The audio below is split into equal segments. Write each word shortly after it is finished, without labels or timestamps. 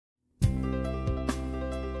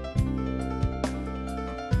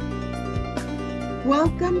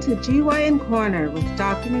Welcome to GYN Corner with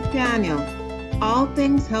Dr. McDaniel, all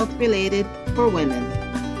things health related for women.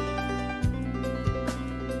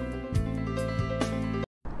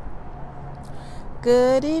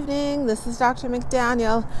 Good evening, this is Dr.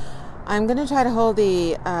 McDaniel. I'm going to try to hold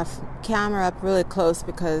the camera up really close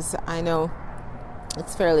because I know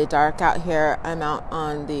it's fairly dark out here. I'm out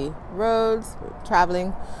on the roads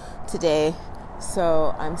traveling today,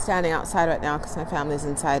 so I'm standing outside right now because my family's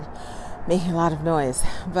inside making a lot of noise.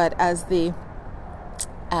 But as the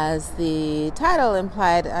title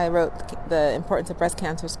implied, I wrote the importance of breast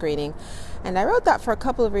cancer screening, and I wrote that for a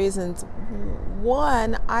couple of reasons.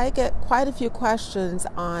 One, I get quite a few questions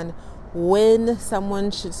on when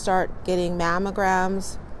someone should start getting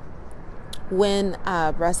mammograms, when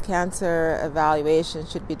breast cancer evaluation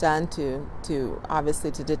should be done to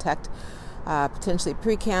obviously to detect potentially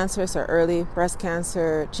precancerous or early breast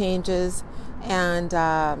cancer changes, and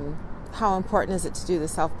how important is it to do the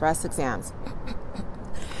self-breast exams?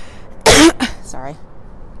 Sorry.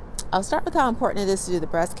 I'll start with how important it is to do the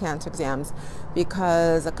breast cancer exams,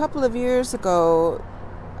 because a couple of years ago,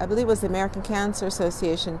 I believe it was the American Cancer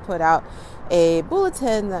Association put out a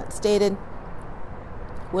bulletin that stated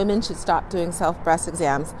women should stop doing self-breast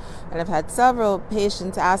exams. And I've had several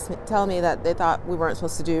patients tell me that they thought we weren't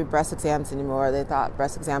supposed to do breast exams anymore. They thought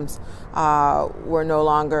breast exams were no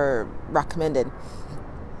longer recommended.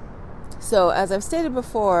 So as I've stated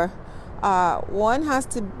before, one has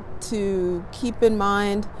to keep in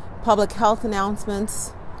mind public health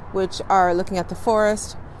announcements, which are looking at the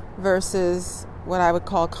forest, versus what I would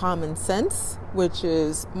call common sense, which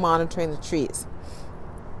is monitoring the trees.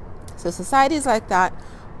 So societies like that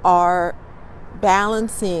are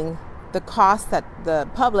balancing the cost that the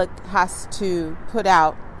public has to put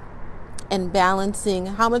out and balancing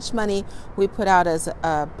how much money we put out as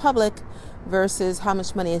a public versus how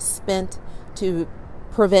much money is spent to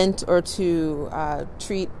prevent or to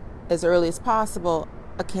treat as early as possible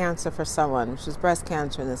a cancer for someone, which is breast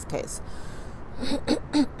cancer in this case.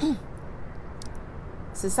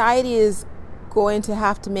 Society is going to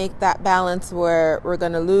have to make that balance where we're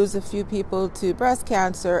going to lose a few people to breast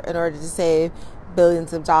cancer in order to save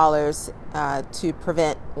billions of dollars to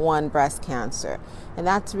prevent one breast cancer. And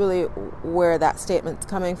that's really where that statement's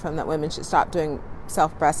coming from, that women should stop doing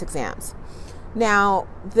self-breast exams. Now,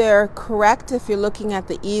 they're correct if you're looking at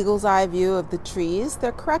the eagle's eye view of the trees.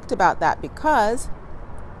 They're correct about that because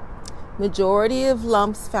majority of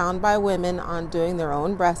lumps found by women on doing their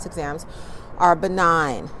own breast exams are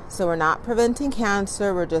benign. So we're not preventing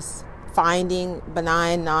cancer, we're just finding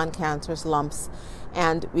benign, non-cancerous lumps.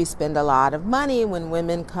 And we spend a lot of money when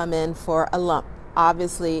women come in for a lump.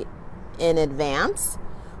 Obviously, in advance,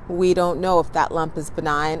 we don't know if that lump is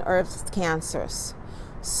benign or if it's cancerous.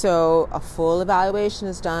 So a full evaluation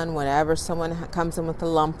is done whenever someone comes in with a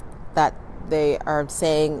lump that they are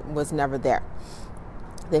saying was never there.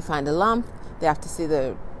 They find a lump, they have to see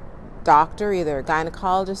the doctor, either a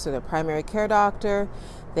gynecologist or their primary care doctor.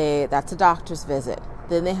 That's a doctor's visit.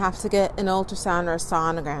 Then they have to get an ultrasound or a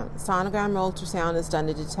sonogram. Sonogram or ultrasound is done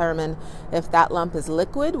to determine if that lump is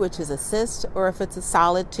liquid, which is a cyst, or if it's a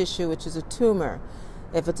solid tissue, which is a tumor.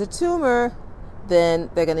 If it's a tumor, then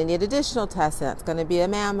they're going to need additional testing. That's going to be a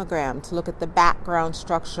mammogram to look at the background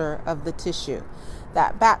structure of the tissue.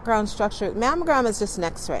 That background structure, mammogram is just an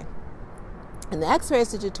x-ray. And the x-ray is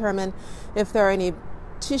to determine if there are any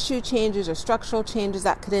tissue changes or structural changes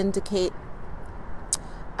that could indicate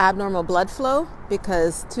abnormal blood flow,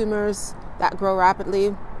 because tumors that grow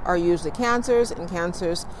rapidly are usually cancers, and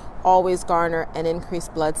cancers always garner an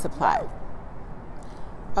increased blood supply.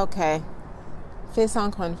 Okay. Fais ça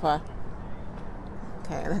encore une fois.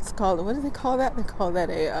 Okay, that's called, what do they call that? They call that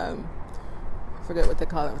I forget what they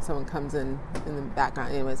call it when someone comes in the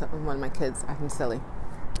background. Anyways, one of my kids acting silly.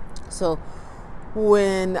 So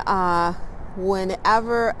whenever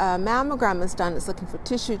a mammogram is done, it's looking for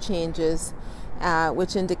tissue changes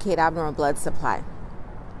which indicate abnormal blood supply.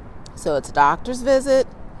 So it's a doctor's visit,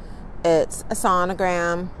 it's a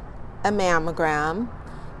sonogram, a mammogram.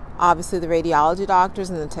 Obviously the radiology doctors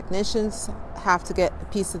and the technicians have to get a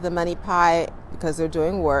piece of the money pie because they're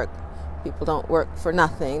doing work. People don't work for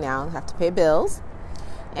nothing now, they have to pay bills.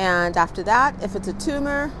 And after that, if it's a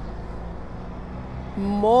tumor,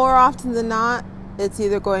 more often than not, it's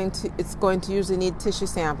going to usually need tissue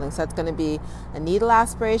sampling. So that's going to be a needle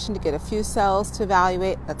aspiration to get a few cells to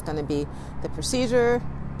evaluate. That's going to be the procedure,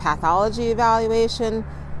 pathology evaluation,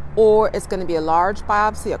 or it's going to be a large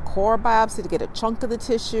biopsy, a core biopsy to get a chunk of the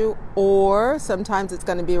tissue, or sometimes it's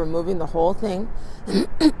going to be removing the whole thing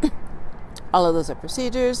All of those are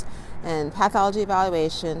procedures and pathology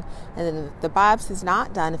evaluation. And then if the biopsy is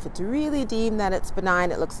not done, if it's really deemed that it's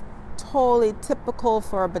benign, it looks totally typical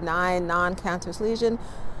for a benign non-cancerous lesion,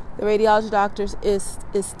 the radiology doctors is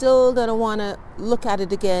still going to want to look at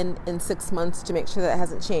it again in 6 months to make sure that it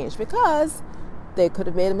hasn't changed, because they could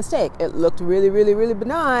have made a mistake. It looked really, really, really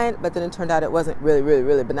benign, but then it turned out it wasn't really, really,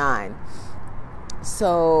 really benign.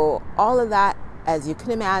 So all of that, as you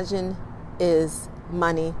can imagine, is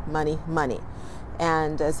money, money, money.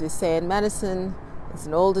 And as we say in medicine, it's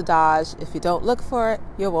an old adage, if you don't look for it,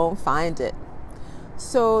 you won't find it.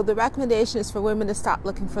 So the recommendation is for women to stop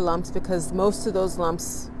looking for lumps, because most of those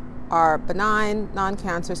lumps are benign,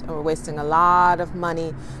 non-cancerous, and we're wasting a lot of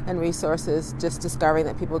money and resources just discovering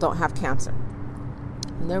that people don't have cancer.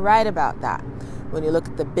 And they're right about that when you look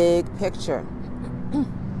at the big picture.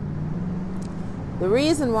 The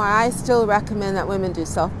reason why I still recommend that women do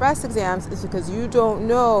self-breast exams is because you don't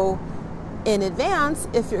know in advance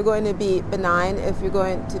if you're going to be benign, if you're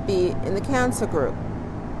going to be in the cancer group.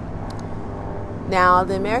 Now,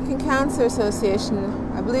 the American Cancer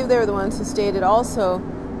Association, I believe they were the ones who stated also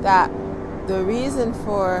that the reason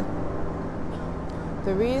for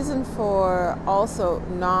also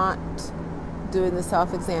not doing the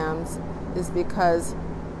self-exams is because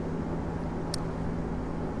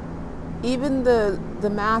even the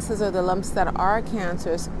masses or the lumps that are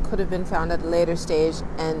cancerous could have been found at a later stage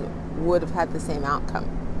and would have had the same outcome.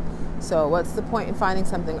 So what's the point in finding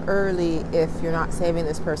something early if you're not saving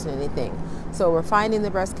this person anything? So we're finding the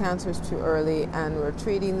breast cancers too early, and we're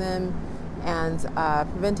treating them and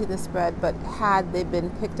preventing the spread. But had they been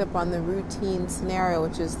picked up on the routine scenario,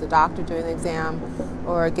 which is the doctor doing the exam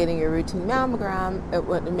or getting your routine mammogram, it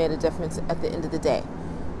wouldn't have made a difference at the end of the day.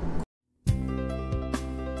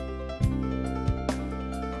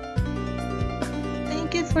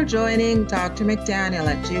 Thank you for joining Dr. McDaniel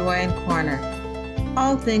at GYN Corner,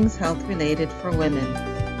 all things health related for women.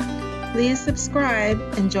 Please subscribe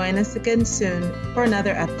and join us again soon for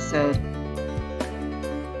another episode.